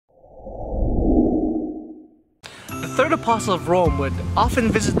third apostle of Rome would often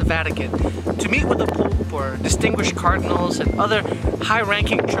visit the Vatican to meet with the Pope or distinguished cardinals and other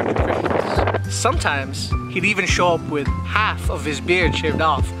high-ranking church officials. Sometimes he'd even show up with half of his beard shaved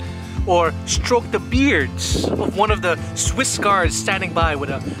off, or stroke the beards of one of the Swiss guards standing by with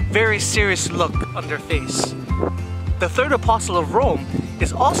a very serious look on their face. The third apostle of Rome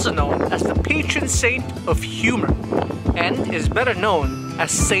is also known as the patron saint of humor, and is better known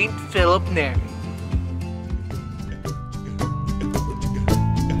as Saint Philip Neri.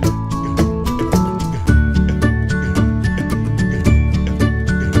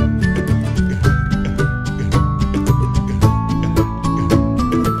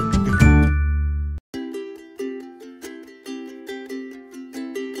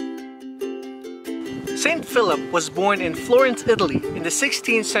 Saint Philip was born in Florence, Italy in the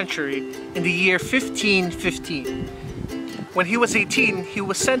 16th century in the year 1515. When he was 18, he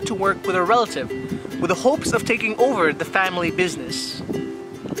was sent to work with a relative with the hopes of taking over the family business.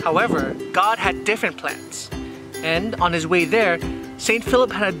 However, God had different plans, and on his way there, Saint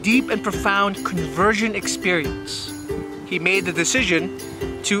Philip had a deep and profound conversion experience. He made the decision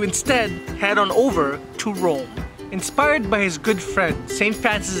to instead head on over to Rome. Inspired by his good friend, Saint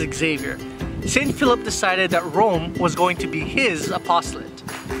Francis Xavier, Saint Philip decided that Rome was going to be his apostolate.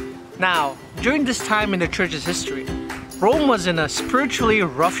 Now, during this time in the church's history, Rome was in a spiritually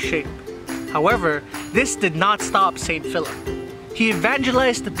rough shape. However, this did not stop Saint Philip. He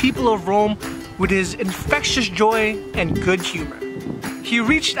evangelized the people of Rome with his infectious joy and good humor. He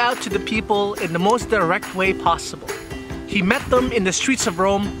reached out to the people in the most direct way possible. He met them in the streets of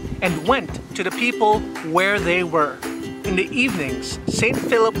Rome and went to the people where they were. In the evenings, Saint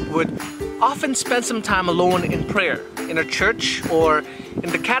Philip would often spend some time alone in prayer, in a church or in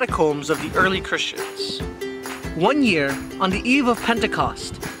the catacombs of the early Christians. One year, on the eve of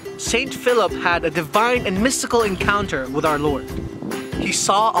Pentecost, Saint Philip had a divine and mystical encounter with our Lord. He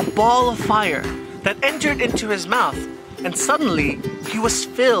saw a ball of fire that entered into his mouth, and suddenly he was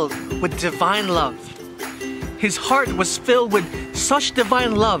filled with divine love. His heart was filled with such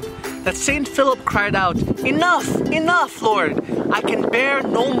divine love that Saint Philip cried out, "Enough, enough, Lord, I can bear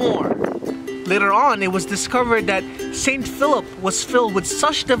no more." Later on, it was discovered that Saint Philip was filled with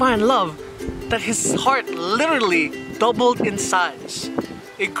such divine love that his heart literally doubled in size.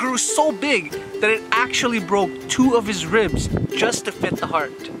 It grew so big that it actually broke 2 of his ribs just to fit the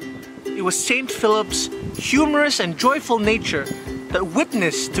heart. It was Saint Philip's humorous and joyful nature that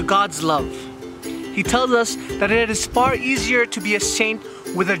witnessed to God's love. He tells us that it is far easier to be a saint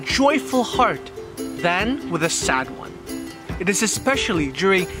with a joyful heart than with a sad one. It is especially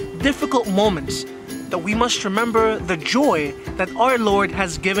during difficult moments that we must remember the joy that our Lord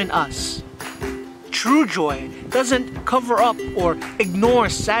has given us. True joy doesn't cover up or ignore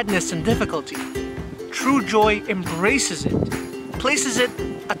sadness and difficulty. True joy embraces it, places it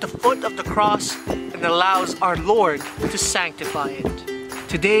at the foot of the cross, and allows our Lord to sanctify it.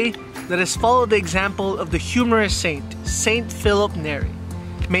 Today, let us follow the example of the humorous saint, Saint Philip Neri.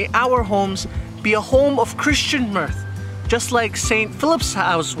 May our homes be a home of Christian mirth, just like Saint Philip's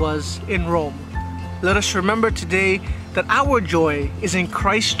house was in Rome. Let us remember today that our joy is in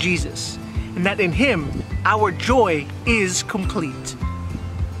Christ Jesus, and that in Him our joy is complete.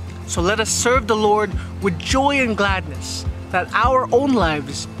 So let us serve the Lord with joy and gladness, that our own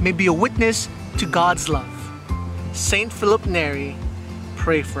lives may be a witness to God's love. Saint Philip Neri,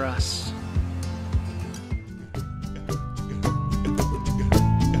 pray for us.